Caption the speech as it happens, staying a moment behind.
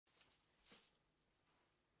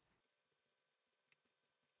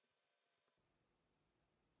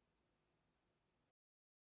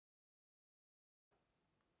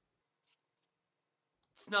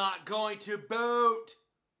It's not going to boot.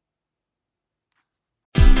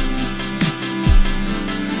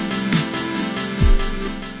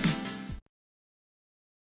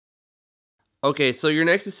 Okay, so your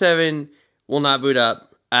Nexus 7 will not boot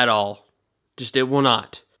up at all. Just it will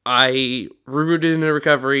not. I rebooted into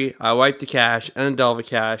recovery, I wiped the cache, and all the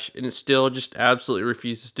cache, and it still just absolutely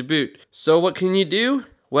refuses to boot. So what can you do?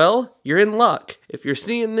 Well, you're in luck. If you're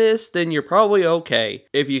seeing this, then you're probably okay.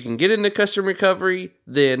 If you can get into custom recovery,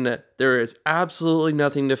 then there is absolutely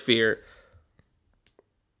nothing to fear.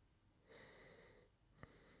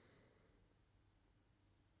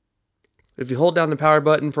 If you hold down the power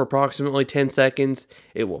button for approximately 10 seconds,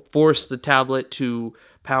 it will force the tablet to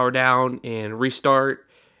power down and restart.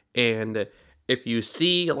 And if you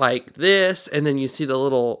see like this, and then you see the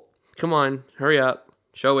little, come on, hurry up,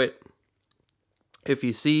 show it. If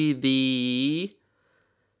you see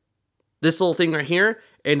this little thing right here,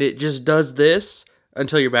 and it just does this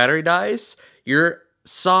until your battery dies, you're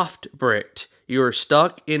soft bricked. You're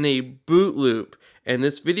stuck in a boot loop. And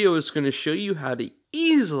this video is going to show you how to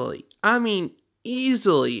easily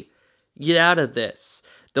get out of this.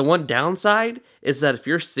 The one downside is that if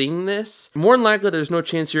you're seeing this, more than likely there's no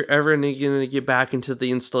chance you're ever going to get back into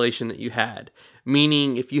the installation that you had.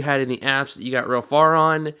 Meaning if you had any apps that you got real far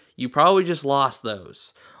on, you probably just lost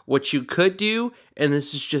those. What you could do, and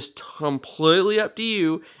this is just completely up to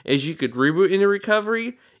you, is you could reboot into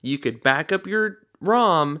recovery, you could back up your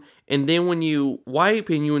ROM, and then when you wipe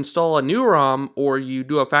and you install a new ROM or you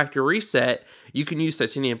do a factory reset, you can use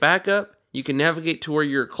Titanium Backup. You can navigate to where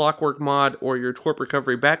your Clockwork mod or your Torp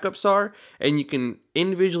Recovery backups are, and you can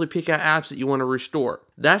individually pick out apps that you want to restore.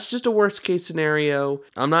 That's just a worst case scenario.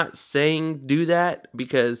 I'm not saying do that,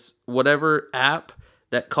 because whatever app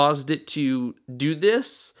that caused it to do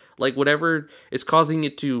this, like whatever is causing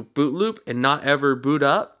it to boot loop and not ever boot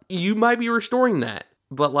up, you might be restoring that.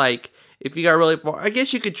 But like, if you got really far, I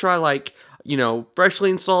guess you could try like, freshly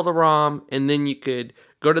install the ROM, and then you could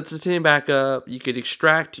go to Titanium Backup, you could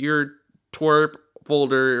extract your Torp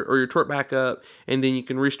folder or your Torp backup, and then you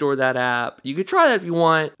can restore that app. You could try that if you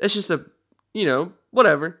want. That's just a,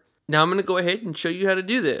 whatever. Now I'm going to go ahead and show you how to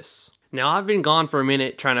do this. Now I've been gone for a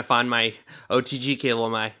minute trying to find my OTG cable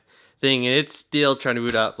on my thing, and it's still trying to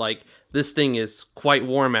boot up. Like, this thing is quite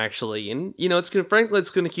warm actually, and frankly it's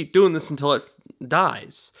going to keep doing this until it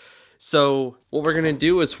dies. So what we're going to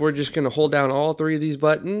do is we're just going to hold down all three of these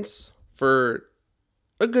buttons for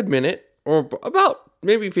a good minute, or about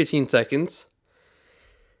maybe 15 seconds.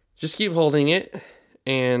 Just keep holding it,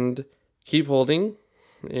 and keep holding,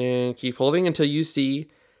 and keep holding until you see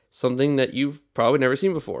something that you've probably never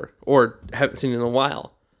seen before, or haven't seen in a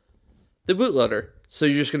while. The bootloader. So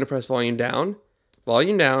you're just going to press volume down,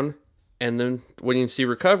 and then when you see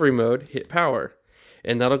recovery mode, hit power.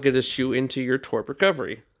 And that'll get us you into your Torp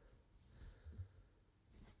Recovery.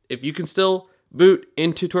 If you can still boot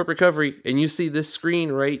into Torp Recovery and you see this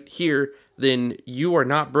screen right here, then you are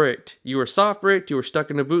not bricked. You are soft bricked, you are stuck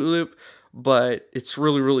in a boot loop, but it's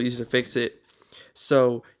really, really easy to fix it.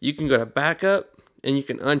 So you can go to backup, and you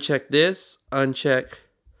can uncheck this, uncheck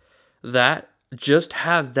that. Just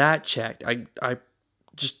have that checked.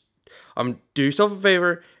 Do yourself a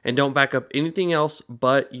favor and don't back up anything else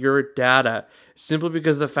but your data, simply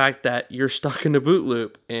because of the fact that you're stuck in a boot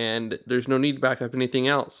loop and there's no need to back up anything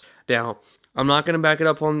else. Now, I'm not going to back it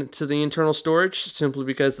up to the internal storage, simply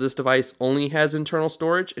because this device only has internal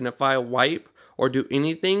storage, and if I wipe or do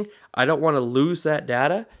anything, I don't want to lose that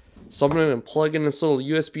data. So I'm going to plug in this little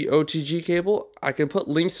USB OTG cable. I can put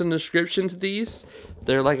links in the description to these.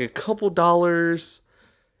 They're like a couple dollars,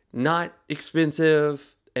 not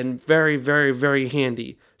expensive, and very, very, very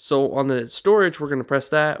handy. So on the storage, we're going to press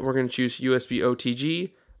that. We're going to choose USB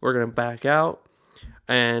OTG. We're going to back out,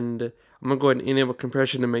 and I'm going to go ahead and enable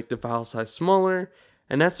compression to make the file size smaller.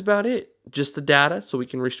 And that's about it. Just the data, so we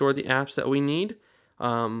can restore the apps that we need,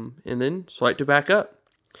 and then swipe to back up.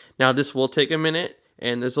 Now this will take a minute,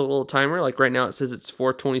 and there's a little timer. Like right now it says it's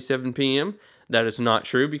 4:27 p.m. That is not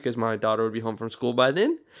true, because my daughter would be home from school by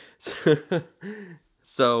then.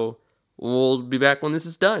 So we'll be back when this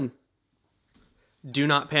is done. Do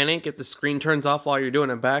not panic if the screen turns off while you're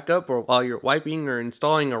doing a backup, or while you're wiping or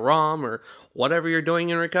installing a ROM, or whatever you're doing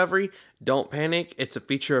in recovery. Don't panic. It's a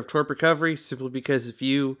feature of Torp Recovery, simply because if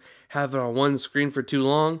you have it on one screen for too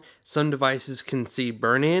long, some devices can see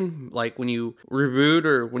burn-in. Like when you reboot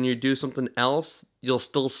or when you do something else, you'll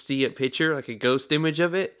still see a picture, like a ghost image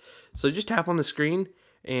of it. So just tap on the screen,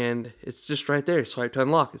 and it's just right there. Swipe to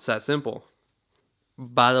unlock. It's that simple.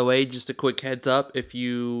 By the way, just a quick heads up, if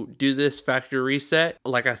you do this factory reset,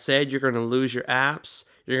 like I said, you're going to lose your apps.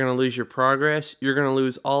 you're going to lose your progress, you're going to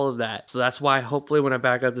lose all of that. So that's why hopefully when I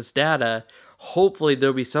back up this data, hopefully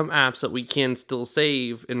there'll be some apps that we can still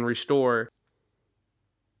save and restore.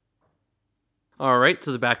 Alright,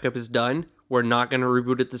 so the backup is done. We're not going to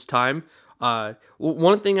reboot it this time.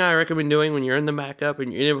 One thing I recommend doing when you're in the backup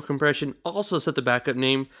and you enable compression, also set the backup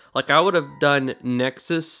name. Like I would have done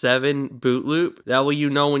Nexus 7 boot loop. That way you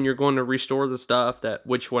know when you're going to restore the stuff that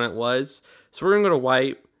which one it was. So we're going to go to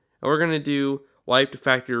wipe, and we're going to do wipe to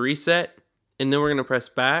factory reset, and then we're going to press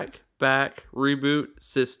back, reboot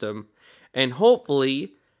system. And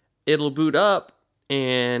hopefully it'll boot up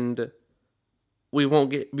and we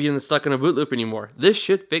won't be stuck in a boot loop anymore. This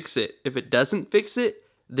should fix it. If it doesn't fix it,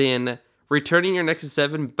 then returning your Nexus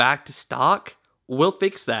 7 back to stock will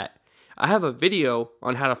fix that. I have a video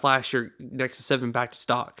on how to flash your Nexus 7 back to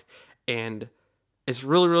stock, and it's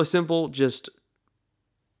really simple. Just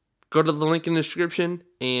go to the link in the description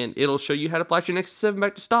and it'll show you how to flash your Nexus 7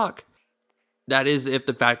 back to stock. That is if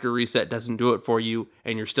the factory reset doesn't do it for you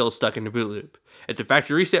and you're still stuck in the boot loop. If the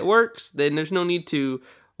factory reset works, then there's no need to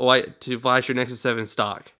flash your Nexus 7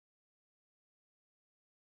 stock.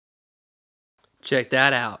 Check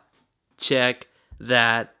that out. Check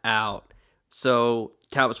that out. So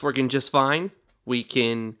tablet's working just fine. We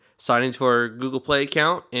can sign into our Google Play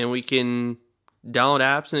account and we can download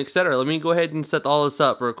apps and etc. Let me go ahead and set all this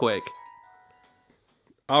up real quick.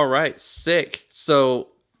 Alright, sick. So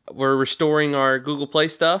we're restoring our Google Play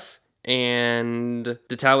stuff and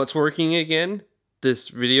the tablet's working again. This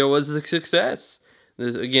video was a success.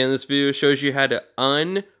 This video shows you how to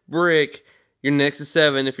unbrick your Nexus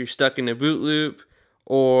 7 if you're stuck in a boot loop,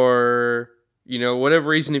 or whatever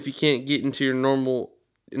reason, if you can't get into your normal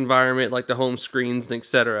environment like the home screens and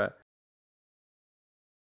etc.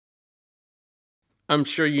 I'm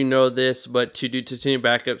sure you know this, but to do continue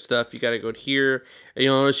backup stuff, you got to go here, and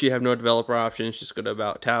you'll notice you have no developer options. Just go to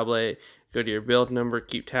About Tablet, go to your build number,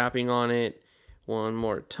 keep tapping on it one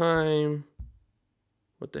more time.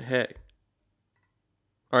 What the heck?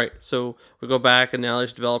 Alright, so we go back and now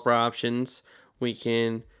there's developer options. We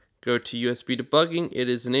can go to USB debugging. It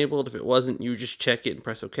is enabled. If it wasn't, you just check it and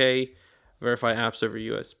press OK. Verify apps over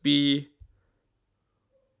USB.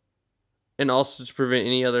 And also to prevent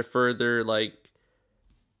any other further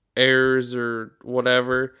errors or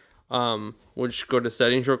whatever, we'll just go to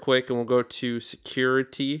settings real quick and we'll go to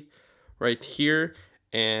security right here.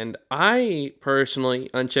 And I personally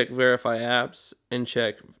uncheck verify apps and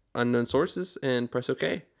check unknown sources and press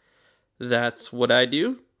OK. That's what I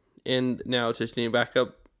do. And now Titanium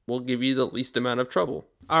Backup will give you the least amount of trouble.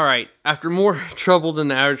 Alright, after more trouble than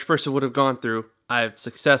the average person would have gone through, I've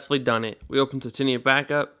successfully done it. We open Titanium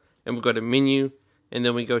Backup and we go to menu, and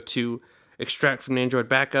then we go to extract from Android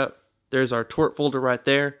backup. There's our tort folder right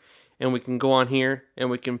there, and we can go on here and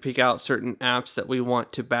we can pick out certain apps that we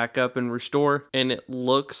want to back up and restore, and it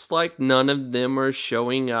looks like none of them are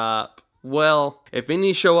showing up. Well, if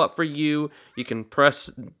any show up for you, you can press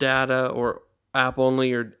data or app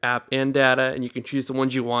only or app and data, and you can choose the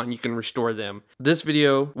ones you want and you can restore them. This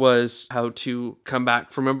video was how to come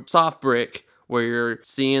back from a soft brick where you're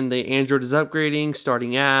seeing the Android is upgrading,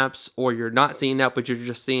 starting apps, or you're not seeing that, but you're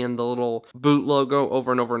just seeing the little boot logo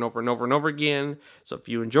over and over again. So if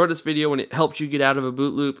you enjoyed this video and it helped you get out of a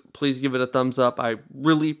boot loop, please give it a thumbs up. I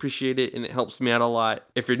really appreciate it and it helps me out a lot.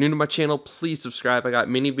 If you're new to my channel, please subscribe. I got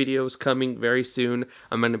many videos coming very soon.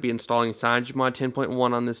 I'm going to be installing CyanogenMod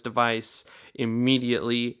 10.1 on this device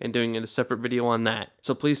immediately and doing a separate video on that.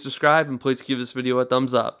 So please subscribe and please give this video a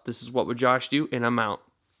thumbs up. This is What Would Josh Do, and I'm out.